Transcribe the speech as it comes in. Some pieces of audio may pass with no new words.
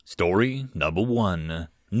Story number 1.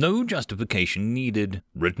 No Justification Needed,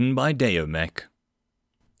 written by Deomech.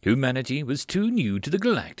 Humanity was too new to the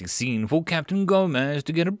galactic scene for Captain Gomez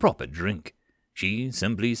to get a proper drink. She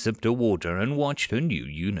simply sipped her water and watched her new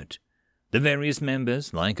unit. The various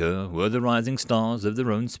members, like her, were the rising stars of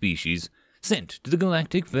their own species, sent to the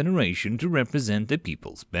Galactic Federation to represent their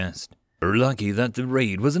people's best. Lucky that the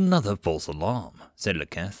raid was another false alarm, said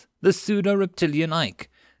Laketh, the pseudo-reptilian Ike.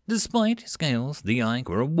 Despite scales, the Ike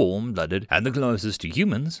were a warm-blooded and the closest to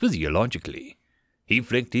humans physiologically. He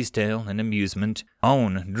flicked his tail in amusement.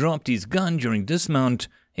 Owen dropped his gun during dismount.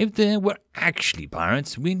 If there were actually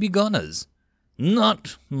pirates, we'd be goners.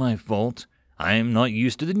 Not my fault. I am not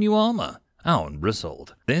used to the new armor. Owen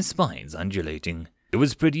bristled, their spines undulating. It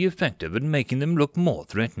was pretty effective at making them look more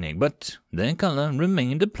threatening, but their color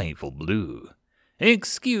remained a playful blue.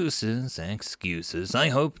 Excuses. I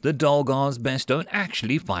hope the Dolgar's best don't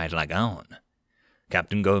actually fight like Owen.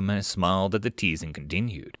 Captain Gomez smiled at the tease and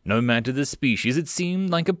continued. No matter the species, it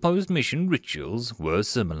seemed like opposed mission rituals were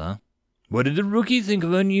similar. What did the rookie think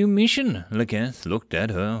of her new mission? Laketh looked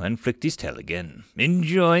at her and flicked his tail again.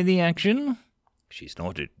 Enjoy the action? She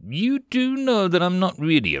snorted. You do know that I'm not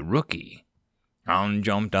really a rookie. Owen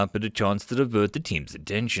jumped up at a chance to divert the team's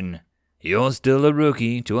attention. You're still a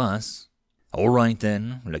rookie to us. All right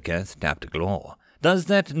then, Laketh tapped a claw. Does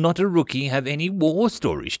that not a rookie have any war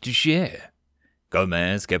stories to share?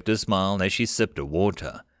 Gomez kept a smile as she sipped her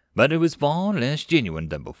water, but it was far less genuine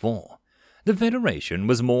than before. The Federation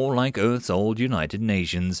was more like Earth's old United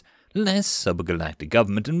Nations, less of a galactic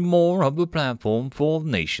government and more of a platform for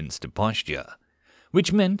nations to posture,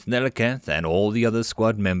 which meant that Laketh and all the other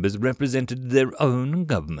squad members represented their own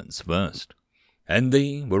governments first. And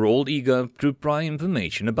they were all eager to pry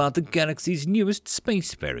information about the galaxy's newest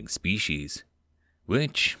spacefaring species.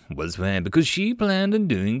 Which was fair because she planned on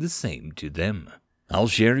doing the same to them. I'll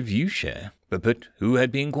share if you share. Puppet, who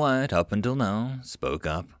had been quiet up until now, spoke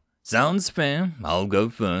up. Sounds fair, I'll go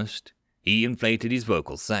first. He inflated his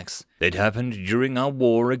vocal sacs. It happened during our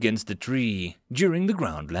war against the tree. During the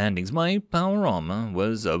ground landings, my power armor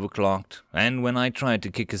was overclocked, and when I tried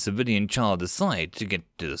to kick a civilian child aside to get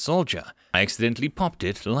to the soldier, I accidentally popped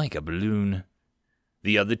it like a balloon.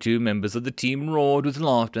 The other two members of the team roared with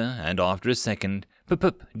laughter, and after a second,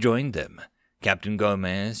 Pup joined them. Captain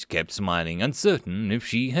Gomez kept smiling, uncertain if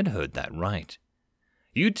she had heard that right.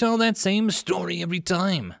 You tell that same story every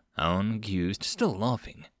time, Owen accused, still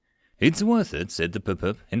laughing. It's worth it, said the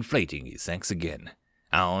Pup, inflating his sacs again.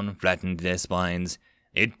 Owen flattened their spines.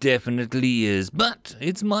 It definitely is, but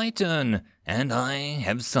it's my turn, and I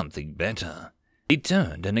have something better. He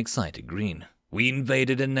turned an excited grin. We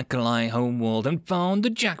invaded a Nikolai homeworld and found the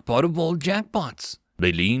jackpot of all jackpots.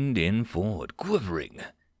 They leaned in forward, quivering.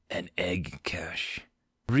 An egg cache.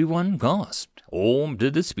 Everyone gasped, or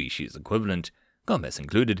did the species equivalent, Gomez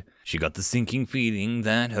included. She got the sinking feeling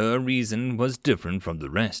that her reason was different from the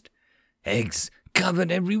rest. Eggs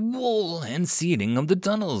covered every wall and ceiling of the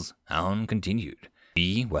tunnels, Owen continued.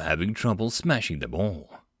 We were having trouble smashing them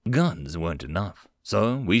all. Guns weren't enough,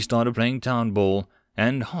 so we started playing town ball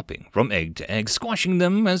and hopping from egg to egg, squashing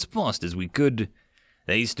them as fast as we could.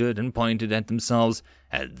 They stood and pointed at themselves,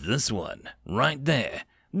 and this one, right there,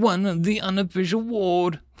 won the unofficial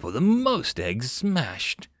award for the most eggs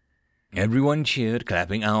smashed. Everyone cheered,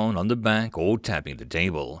 clapping Owen on the back or tapping the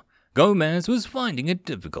table. Gomez was finding it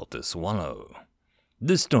difficult to swallow.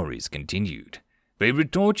 The stories continued.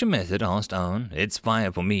 Favorite torture method, asked Owen. It's fire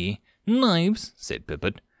for me. Knives, said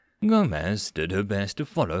Pippet. Gomez did her best to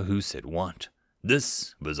follow who said what.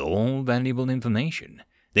 This was all valuable information.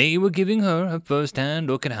 They were giving her a first-hand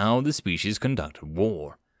look at how the species conducted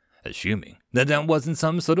war, assuming that wasn't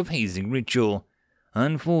some sort of hazing ritual.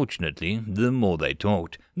 Unfortunately, the more they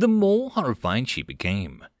talked, the more horrified she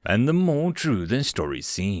became, and the more true their stories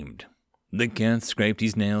seemed. The cat scraped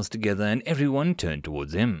his nails together and everyone turned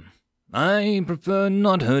towards him. I prefer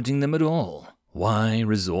not hurting them at all. Why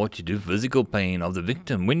resort to physical pain of the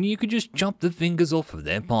victim when you could just chop the fingers off of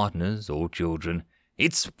their partners or children?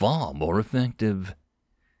 It's far more effective.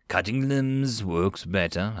 Cutting limbs works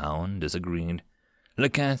better, Owen disagreed.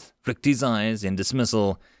 Laketh flicked his eyes in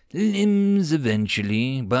dismissal. Limbs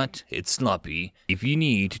eventually, but it's sloppy if you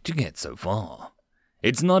need to get so far.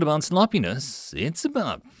 It's not about sloppiness, it's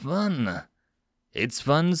about fun. It's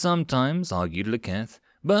fun sometimes, argued Laketh,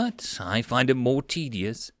 but I find it more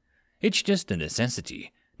tedious. It's just a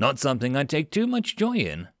necessity, not something I take too much joy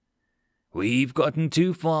in. We've gotten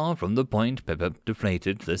too far from the point, Pep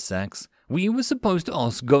deflated the sacs. We were supposed to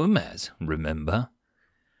ask Gomez, remember?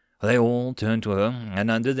 They all turned to her,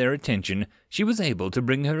 and under their attention, she was able to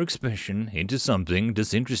bring her expression into something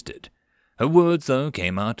disinterested. Her words, though,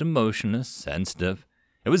 came out emotionless and stiff.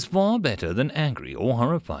 It was far better than angry or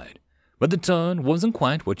horrified, but the tone wasn't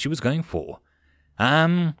quite what she was going for.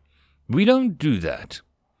 We don't do that."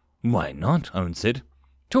 "Why not?" Owen said.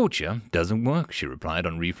 "Torture doesn't work," she replied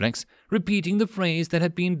on reflex, repeating the phrase that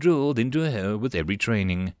had been drilled into her with every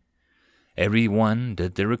training. Everyone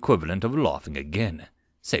did their equivalent of laughing again,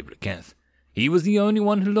 save Laketh. He was the only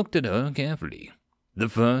one who looked at her carefully, the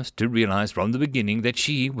first to realize from the beginning that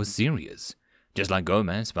she was serious. Just like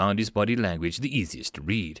Gomez found his body language the easiest to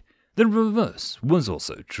read, the reverse was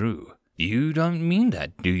also true. "You don't mean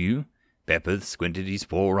that, do you?" Pepper squinted his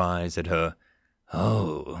 4 eyes at her.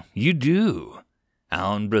 "Oh, you do."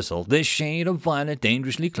 Alan bristled, the shade of violet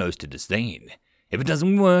dangerously close to disdain. "If it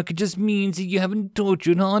doesn't work, it just means that you haven't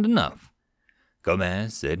tortured hard enough."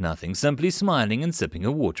 Gomez said nothing, simply smiling and sipping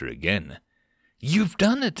her water again. "You've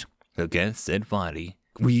done it," Laketh said finally.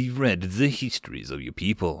 "We've read the histories of your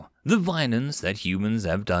people. The violence that humans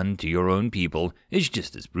have done to your own people is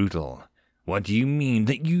just as brutal. What do you mean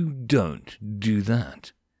that you don't do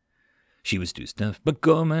that?" She was too stiff, but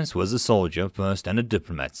Gomez was a soldier first and a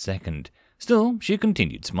diplomat second. Still, she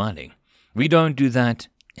continued smiling. "We don't do that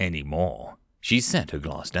anymore." She set her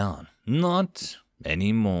glass down. "Not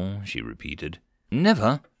anymore," she repeated.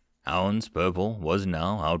 "Never?" Alan's purple was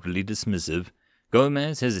now outwardly dismissive.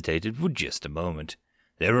 Gomez hesitated for just a moment.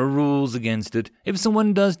 "There are rules against it. If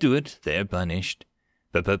someone does do it, they're punished."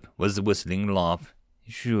 Pip was the whistling laugh.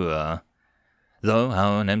 "Sure." Though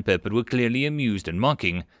Alan and Pepper were clearly amused and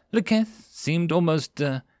mocking, Laketh seemed almost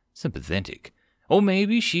sympathetic. Or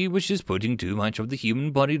maybe she was just putting too much of the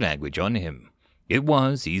human body language on him. It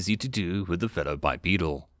was easy to do with the fellow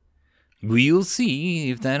bipedal. "We'll see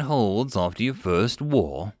if that holds after your first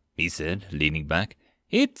war," he said, leaning back.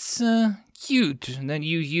 "It's cute that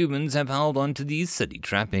you humans have held on to these silly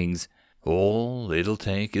trappings. All it'll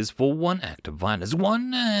take is for one act of violence,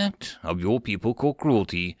 one act of your people called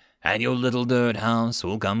cruelty, and your little dirt house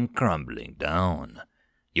will come crumbling down.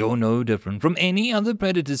 You're no different from any other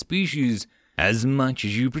predator species. As much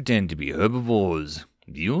as you pretend to be herbivores,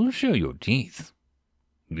 you'll show your teeth."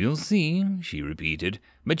 "We'll see," she repeated,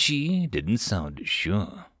 but she didn't sound as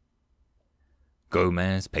sure.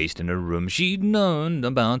 Gomez paced in her room. She'd known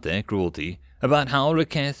about their cruelty, about how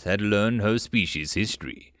Laketh had learned her species'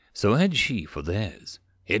 history. So had she for theirs.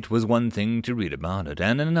 It was one thing to read about it,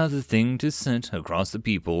 and another thing to sit across the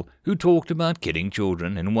people who talked about killing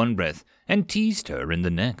children in one breath and teased her in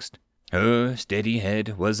the next. Her steady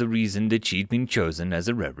head was the reason that she'd been chosen as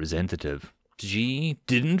a representative. She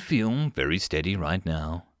didn't feel very steady right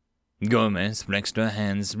now. Gomez flexed her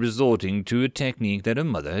hands, resorting to a technique that her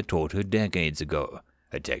mother had taught her decades ago,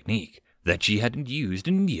 a technique that she hadn't used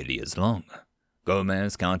in nearly as long.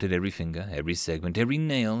 Gomez counted every finger, every segment, every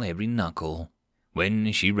nail, every knuckle.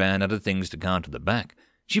 When she ran out of things to count at the back,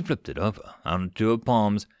 she flipped it over onto her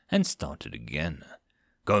palms and started again.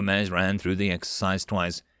 Gomez ran through the exercise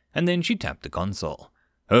twice, and then she tapped the console.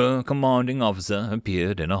 Her commanding officer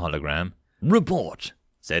appeared in a hologram. "Report,"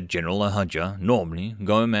 said General Ahadja. Normally,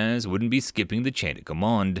 Gomez wouldn't be skipping the chain of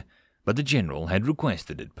command, but the general had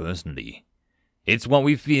requested it personally. "It's what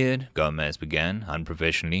we feared," Gomez began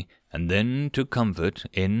unprofessionally, and then took comfort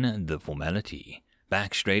in the formality.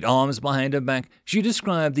 Back straight, arms behind her back, she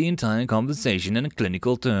described the entire conversation in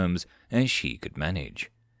clinical terms as she could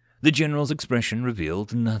manage. The general's expression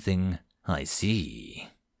revealed nothing. "I see."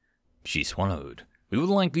 She swallowed. "We will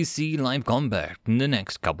likely see live combat in the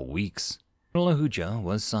next couple weeks." General Ahadja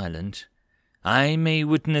was silent. I may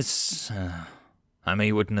witness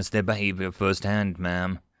their behavior firsthand,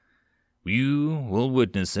 ma'am." "You will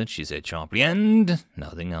witness it," she said sharply, "and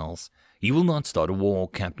nothing else. You will not start a war,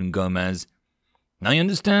 Captain Gomez." "I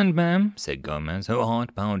understand, ma'am," said Gomez, her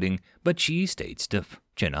heart pounding, but she stayed stiff,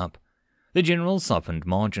 chin up. The general softened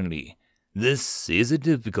marginally. "This is a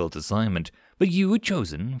difficult assignment, but you were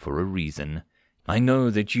chosen for a reason. I know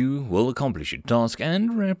that you will accomplish your task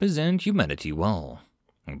and represent humanity well."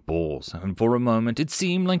 A pause, and for a moment it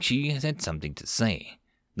seemed like she had something to say.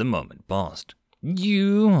 The moment passed.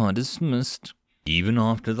 "You are dismissed." Even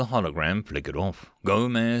after the hologram flickered off,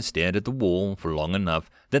 Gomez stared at the wall for long enough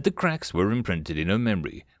that the cracks were imprinted in her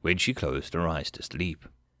memory when she closed her eyes to sleep.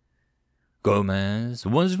 Gomez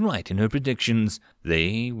was right in her predictions.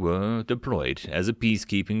 They were deployed as a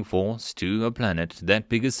peacekeeping force to a planet that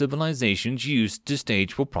bigger civilizations used to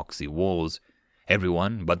stage for proxy wars.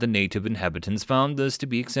 Everyone but the native inhabitants found this to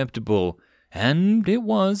be acceptable, and it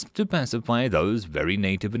was to pacify those very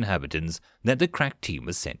native inhabitants that the crack team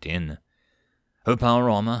was sent in. Her power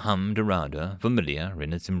armor hummed around her, familiar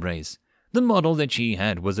in its embrace. The model that she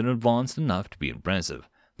had wasn't advanced enough to be impressive,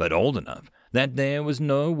 but old enough that there was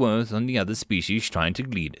no worth on the other species trying to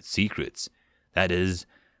glean its secrets. That is,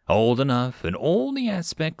 old enough in all the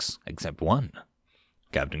aspects except one.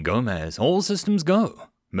 Captain Gomez, all systems go,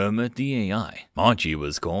 murmured the AI. Archie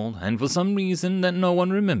was called, and for some reason that no one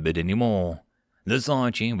remembered anymore. This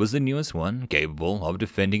Archie was the newest one, capable of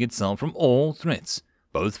defending itself from all threats,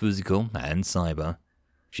 both physical and cyber.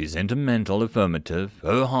 She sent a mental affirmative,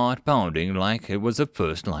 her heart pounding like it was her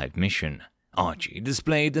first live mission. Archie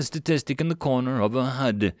displayed the statistic in the corner of her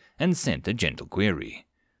HUD and sent a gentle query.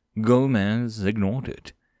 Gomez ignored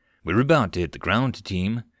it. "We're about to hit the ground,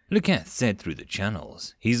 team," Leketh said through the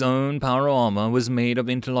channels. His own power armor was made of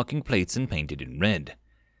interlocking plates and painted in red.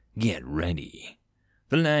 "Get ready."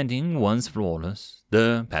 The landing was flawless.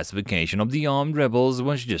 The pacification of the armed rebels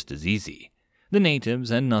was just as easy. The natives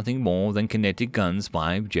had nothing more than kinetic guns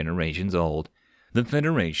 5 generations old. The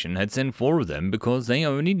Federation had sent 4 of them because they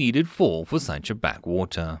only needed 4 for such a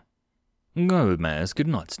backwater. Gomez could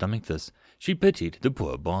not stomach this. She pitied the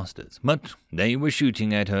poor bastards, but they were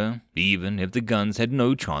shooting at her, even if the guns had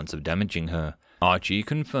no chance of damaging her. Archie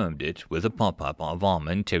confirmed it with a pop-up of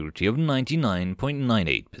armor integrity of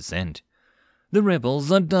 99.98%. "The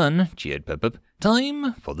rebels are done," cheered Pip-Pip.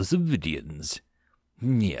 "Time for the civilians."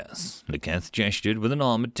 "Yes," Leketh gestured with an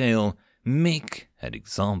armored tail. "Make an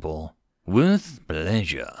example." "With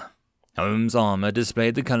pleasure." Holmes' armor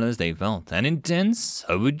displayed the colors they felt, an intense,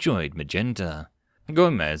 overjoyed magenta.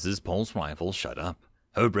 Gomez's pulse rifle shut up.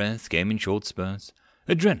 Her breath came in short spurts.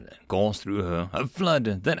 Adrenaline coursed through her, a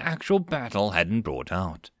flood that actual battle hadn't brought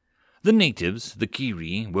out. The natives, the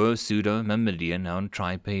Kiri, were pseudo-mammalian and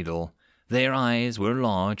tripedal. Their eyes were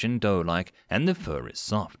large and doe-like, and their fur is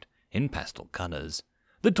soft, in pastel colors.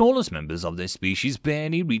 The tallest members of their species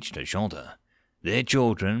barely reached her shoulder. Their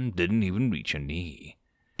children didn't even reach her knee.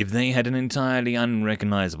 If they had an entirely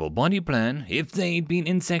unrecognizable body plan, if they'd been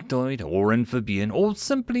insectoid or amphibian or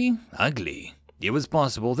simply ugly, it was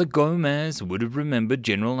possible that Gomez would have remembered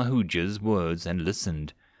General Ahuja's words and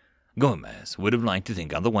listened. Gomez would have liked to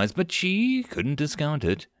think otherwise, but she couldn't discount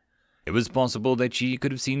it. It was possible that she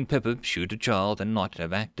could have seen Pip-Pip shoot a child and not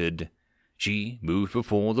have acted. She moved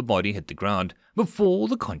before the body hit the ground, before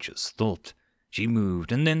the conscious thought. She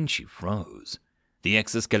moved and then she froze. The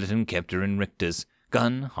exoskeleton kept her in rictus,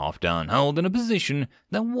 gun half down, held in a position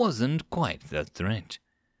that wasn't quite a threat.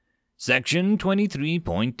 Section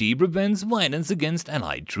 23.D prevents violence against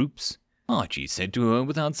Allied troops, Archie said to her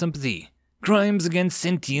without sympathy. Crimes against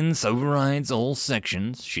sentience overrides all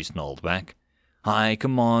sections, she snarled back. High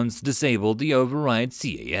Command's disabled the override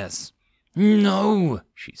CAS. No,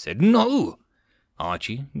 she said, no.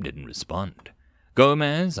 Archie didn't respond.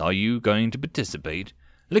 Gomez, are you going to participate?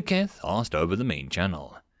 Leketh asked over the main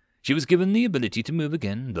channel. She was given the ability to move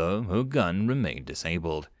again, though her gun remained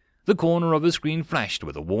disabled. The corner of her screen flashed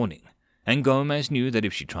with a warning, and Gomez knew that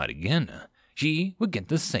if she tried again, she would get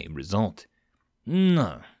the same result.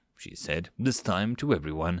 No, she said, this time to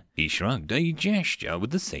everyone. He shrugged, a gesture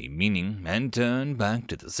with the same meaning, and turned back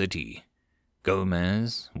to the city.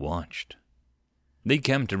 Gomez watched. They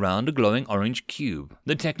camped around a glowing orange cube,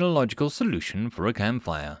 the technological solution for a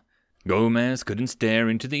campfire. Gomez couldn't stare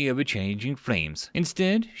into the ever-changing flames.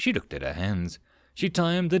 Instead, she looked at her hands. She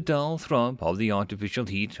timed the dull throb of the artificial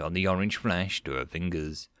heat on the orange flash to her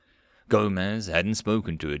fingers. Gomez hadn't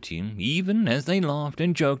spoken to her team, even as they laughed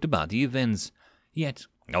and joked about the events. Yet,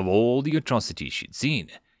 of all the atrocities she'd seen,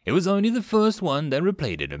 it was only the first one that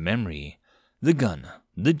replayed in her memory. The gun,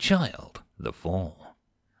 the child, the fall.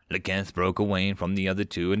 Leketh broke away from the other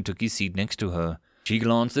two and took his seat next to her. She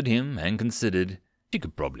glanced at him and considered. She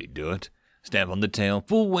could probably do it. Step on the tail,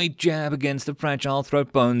 full weight jab against the fragile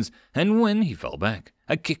throat bones, and when he fell back,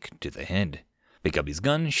 a kick to the head. Pick up his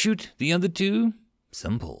gun, shoot the other two.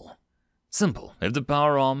 Simple. Simple. If the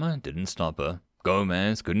power armor didn't stop her,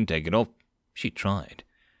 Gomez couldn't take it off. She tried.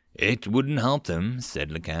 It wouldn't help them, said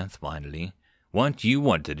Leketh finally. What you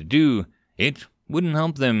wanted to do, it wouldn't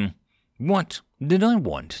help them. What did I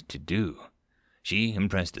want to do? She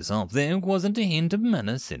impressed herself. There wasn't a hint of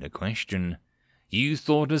malice in her question. You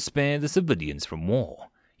thought to spare the civilians from war.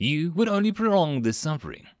 You would only prolong this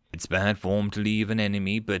suffering. It's bad form to leave an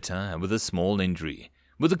enemy bitter and with a small injury.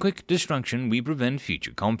 With a quick destruction, we prevent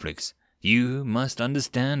future conflicts. You must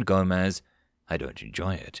understand, Gomez. I don't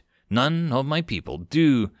enjoy it. None of my people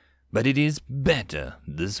do, but it is better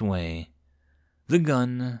this way. The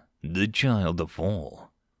gun, the child, the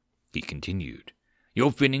fall. He continued.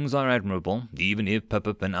 Your feelings are admirable, even if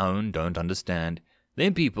Pip-Pip and Owen don't understand.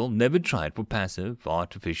 Their people never tried for passive,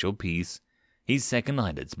 artificial peace. His second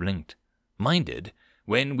eyelids blinked. Mine did.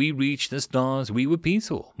 When we reached the stars, we were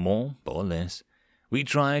peaceful, more or less. We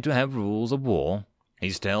tried to have rules of war.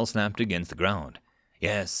 His tail snapped against the ground.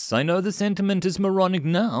 Yes, I know the sentiment is moronic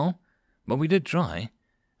now, but we did try.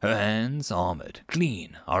 Her hands armored,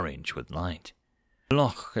 clean, orange with light. The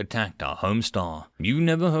Loch attacked our home star. You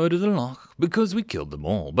never heard of the Loch because we killed them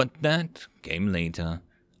all, but that came later.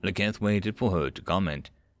 Laketh waited for her to comment.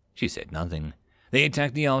 She said nothing. They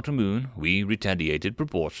attacked the outer moon. We retaliated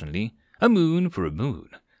proportionally. A moon for a moon.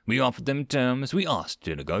 We offered them terms. We asked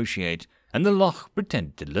to negotiate, and the Loch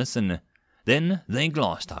pretended to listen. Then they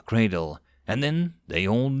glassed our cradle, and then they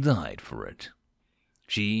all died for it.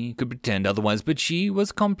 She could pretend otherwise, but she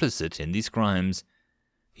was complicit in these crimes.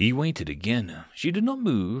 He waited again. She did not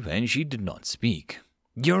move, and she did not speak.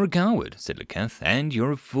 "You're a coward," said Laketh, "and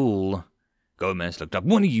you're a fool." Gomez looked up.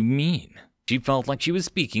 "What do you mean?" She felt like she was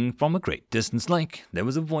speaking from a great distance, like there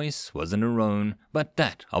was a voice, wasn't her own, but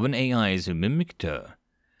that of an AI who mimicked her.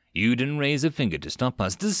 "You didn't raise a finger to stop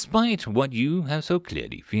us, despite what you have so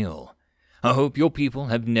clearly feel. I hope your people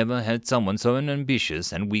have never had someone so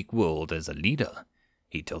ambitious and weak-willed as a leader."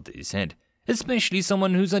 He tilted his head. "Especially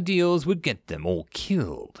someone whose ideals would get them all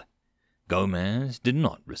killed." Gomez did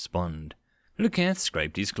not respond. Laketh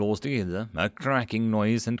scraped his claws together, a cracking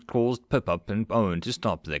noise, and caused Pip-Up and Owen to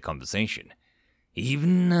stop their conversation.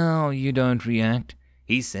 "Even now you don't react,"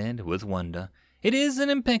 he said with wonder. "It is an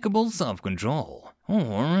impeccable self-control.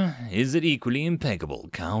 Or is it equally impeccable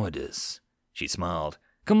cowardice?" She smiled.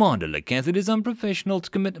 "Commander Laketh, it is unprofessional to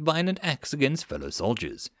commit violent acts against fellow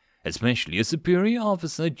soldiers, especially a superior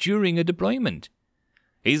officer during a deployment."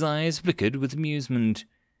 His eyes flickered with amusement.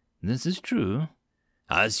 "This is true.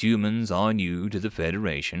 Us humans are new to the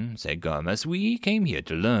Federation," said Gomez. "We came here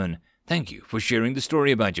to learn. Thank you for sharing the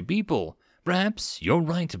story about your people. Perhaps you're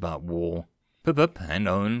right about war." Pip-Up and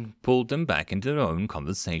Owen pulled them back into their own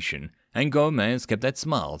conversation, and Gomez kept that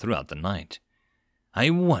smile throughout the night. "I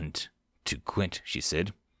want to quit," she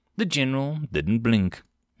said. The general didn't blink.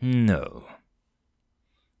 "No."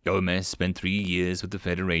 Gomez spent 3 years with the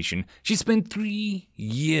Federation. She spent 3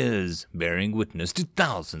 years bearing witness to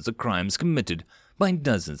thousands of crimes committed by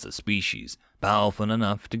dozens of species, powerful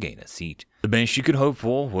enough to gain a seat. The best she could hope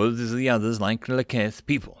for was the others like Laketh,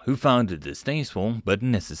 people who found it distasteful but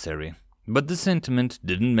necessary. But the sentiment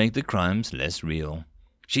didn't make the crimes less real.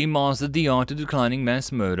 She mastered the art of declining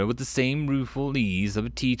mass murder with the same rueful ease of a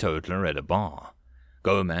teetotaler at a bar.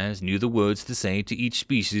 Gomez knew the words to say to each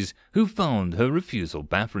species who found her refusal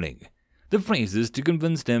baffling, the phrases to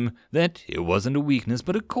convince them that it wasn't a weakness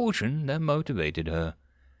but a caution that motivated her.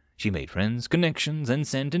 She made friends, connections, and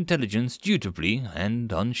sent intelligence dutifully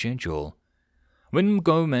and on schedule. When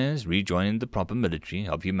Gomez rejoined the proper military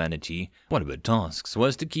of humanity, one of her tasks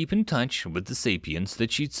was to keep in touch with the sapients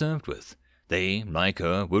that she'd served with. They, like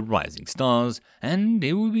her, were rising stars, and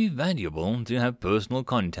it would be valuable to have personal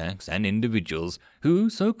contacts and individuals who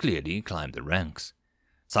so clearly climbed the ranks.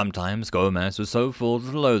 Sometimes Gomez was so full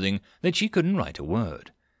of loathing that she couldn't write a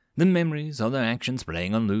word, the memories of their actions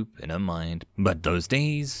playing on loop in her mind, but those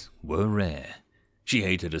days were rare. She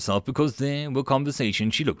hated herself because there were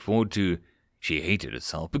conversations she looked forward to. She hated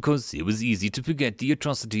herself because it was easy to forget the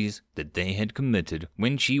atrocities that they had committed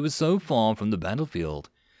when she was so far from the battlefield.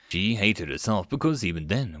 She hated herself because even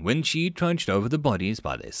then, when she trudged over the bodies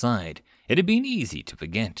by their side, it had been easy to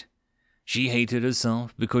forget. She hated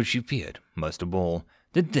herself because she feared, most of all,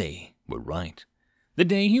 that they were right. The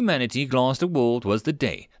day humanity glassed a world was the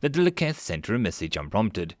day that the Laketh sent her a message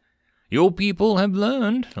unprompted. "Your people have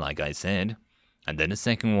learned, like I said." And then a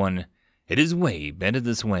second one. "It is way better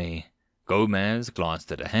this way." Gomez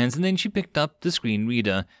glanced at her hands, and then she picked up the screen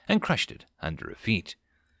reader and crushed it under her feet.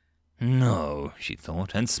 No, she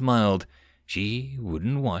thought, and smiled. She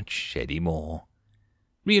wouldn't watch any more.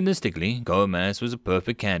 Realistically, Gomez was a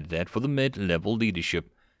perfect candidate for the mid-level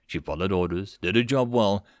leadership. She followed orders, did her job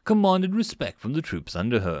well, commanded respect from the troops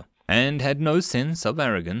under her, and had no sense of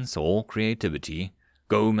arrogance or creativity.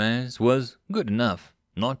 Gomez was good enough,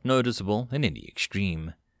 not noticeable in any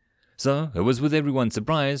extreme. So it was with everyone's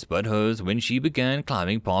surprise but hers when she began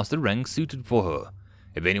climbing past the ranks suited for her.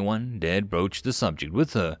 If anyone dared broach the subject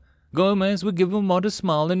with her, Gomez would give a modest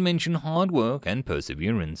smile and mention hard work and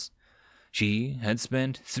perseverance. She had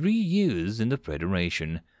spent 3 years in the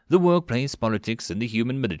Federation. The workplace politics and the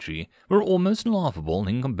human military were almost laughable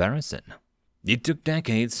in comparison. It took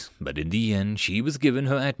decades, but in the end she was given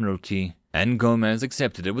her admiralty, and Gomez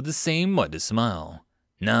accepted it with the same modest smile.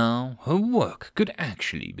 Now her work could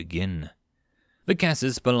actually begin. The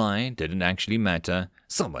casus belli didn't actually matter.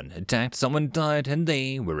 Someone attacked, someone died, and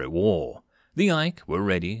they were at war. The Ike were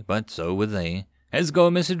ready, but so were they. As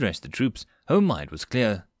Gomez addressed the troops, her mind was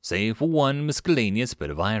clear, save for one miscellaneous bit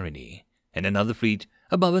of irony. In another fleet,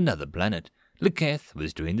 above another planet, Leketh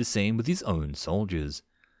was doing the same with his own soldiers.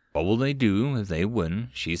 What will they do if they win?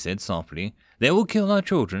 She said softly. They will kill our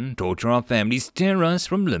children, torture our families, tear us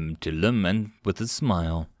from limb to limb, and with a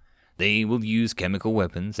smile. They will use chemical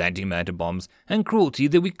weapons, antimatter bombs, and cruelty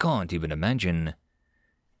that we can't even imagine.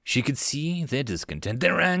 She could see their discontent,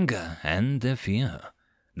 their anger, and their fear.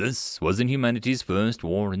 This wasn't humanity's first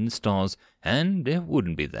war in the stars, and it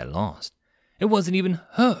wouldn't be their last. It wasn't even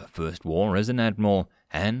her first war as an admiral,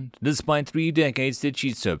 and despite 3 decades that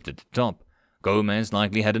she'd served at the top, Gomez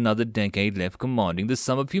likely had another decade left commanding the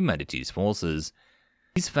sum of humanity's forces.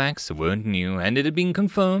 These facts weren't new, and it had been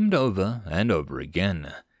confirmed over and over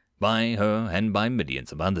again, by her and by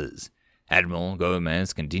millions of others. Admiral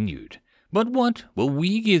Gomez continued, "But what will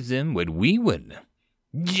we give them when we win?"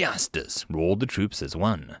 "Justice!" roared the troops as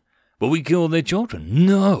one. "Will we kill their children?"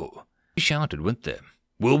 "No!" He shouted with them.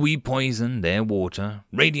 "Will we poison their water,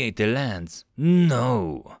 radiate their lands?"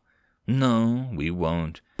 "No!" "No, we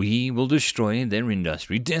won't. We will destroy their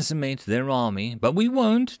industry, decimate their army, but we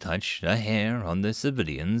won't touch a hair on the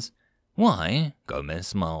civilians." "Why?" Gomez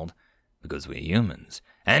smiled. "Because we're humans,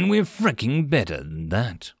 and we're fricking better than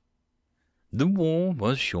that." The war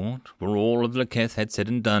was short. For all of Leketh had said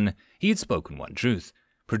and done, he had spoken one truth.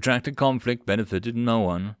 Protracted conflict benefited no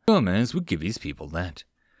one. Gomez would give his people that.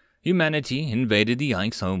 Humanity invaded the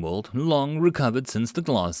Ike's homeworld, long recovered since the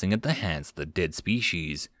glassing at the hands of the dead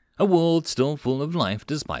species. A world still full of life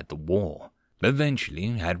despite the war.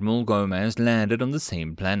 Eventually, Admiral Gomez landed on the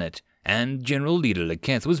same planet, and General Leader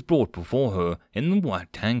Leketh was brought before her in the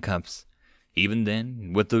white handcuffs. Even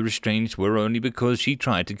then, what the restraints were only because she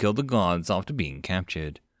tried to kill the guards after being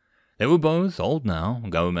captured. They were both old now,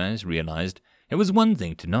 Gomez realized. It was one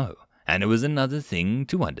thing to know, and it was another thing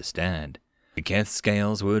to understand. Leketh's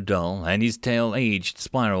scales were dull, and his tail aged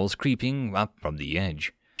spirals creeping up from the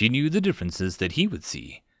edge. She knew the differences that he would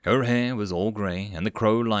see. Her hair was all grey, and the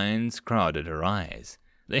crow lines crowded her eyes.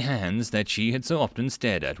 The hands that she had so often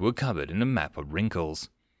stared at were covered in a map of wrinkles.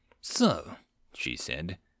 "So," she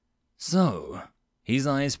said. "So." His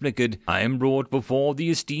eyes flickered. "I am brought before the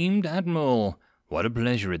esteemed Admiral. What a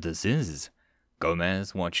pleasure this is."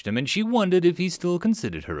 Gomez watched him, and she wondered if he still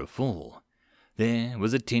considered her a fool. There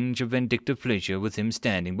was a tinge of vindictive pleasure with him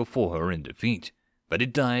standing before her in defeat, but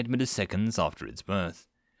it died milliseconds after its birth.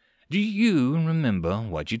 "Do you remember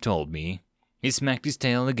what you told me?" He smacked his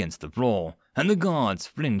tail against the floor, and the guards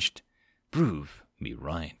flinched. "Prove me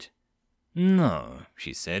right." "No,"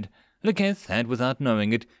 she said. Leketh had, without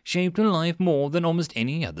knowing it, shaped her life more than almost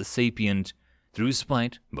any other sapient. Through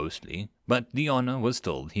spite, mostly, but the honor was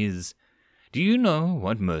still his. "Do you know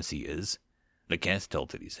what mercy is?" Leketh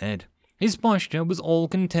tilted his head. His posture was all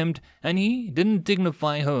contempt, and he didn't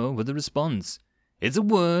dignify her with a response. "It's a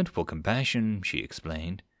word for compassion," she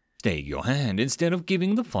explained. "Stay your hand instead of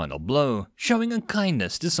giving the final blow, showing a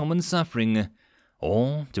kindness to someone suffering,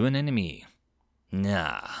 or to an enemy."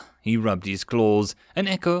 "Nah." He rubbed his claws, an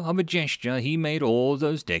echo of a gesture he made all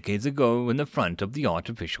those decades ago in the front of the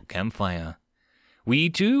artificial campfire.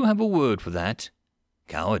 "We too have a word for that.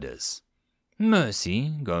 Cowardice."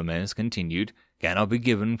 "Mercy," Gomez continued, "cannot be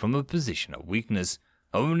given from a position of weakness,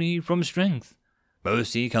 only from strength.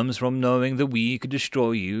 Mercy comes from knowing that we could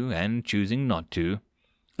destroy you and choosing not to."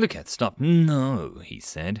 Leketh stopped. "No," he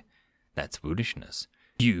said. "That's foolishness.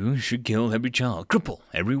 You should kill every child, cripple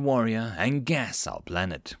every warrior, and gas our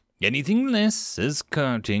planet. Anything less is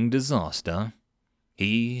courting disaster."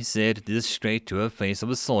 He said this straight to her face of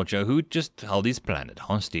a soldier who just held his planet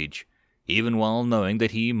hostage, even while knowing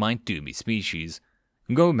that he might doom his species.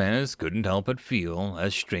 Gomez couldn't help but feel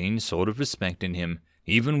a strange sort of respect in him,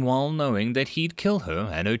 even while knowing that he'd kill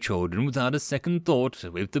her and her children without a second thought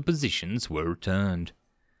if the positions were turned.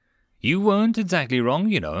 "You weren't exactly wrong,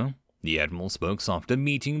 you know." The Admiral spoke softer,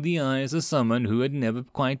 meeting the eyes of someone who had never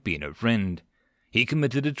quite been her friend. He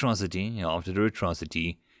committed atrocity after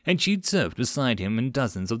atrocity, and she'd served beside him in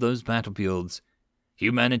dozens of those battlefields.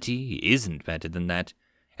 Humanity isn't better than that.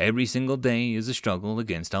 Every single day is a struggle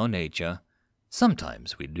against our nature.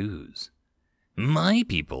 Sometimes we lose. "My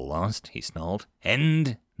people lost," he snarled.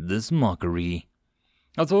 "End this mockery."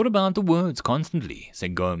 "I thought about the words constantly,"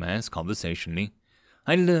 said Gomez conversationally.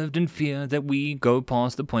 "I lived in fear that we go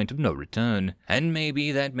past the point of no return, and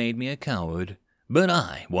maybe that made me a coward. But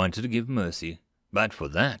I wanted to give mercy. But for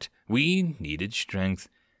that, we needed strength.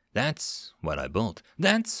 That's what I built.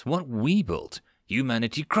 That's what we built.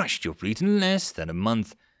 Humanity crushed your fleet in less than a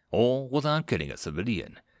month, all without killing a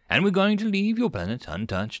civilian. And we're going to leave your planet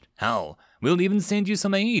untouched. Hell, we'll even send you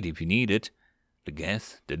some aid if you need it."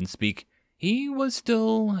 Leketh didn't speak. He was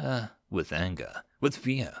still, with anger, with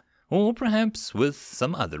fear, or perhaps with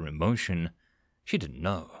some other emotion. She didn't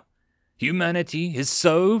know. Humanity is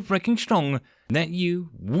so freaking strong that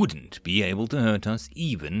you wouldn't be able to hurt us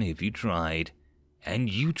even if you tried. And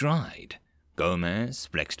you tried. Gomez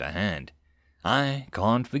flexed her hand. I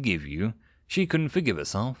can't forgive you. She couldn't forgive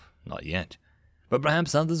herself, not yet. But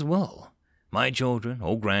perhaps others will. My children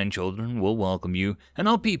or grandchildren will welcome you, and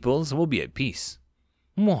our peoples will be at peace.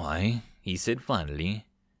 Why? He said finally.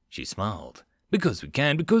 She smiled. Because we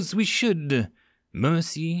can, because we should.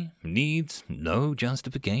 Mercy needs no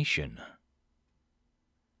justification.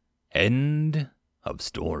 End of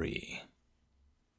story.